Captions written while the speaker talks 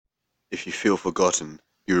If you feel forgotten,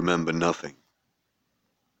 you remember nothing.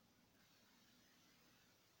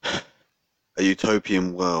 A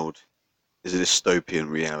utopian world is a dystopian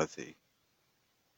reality.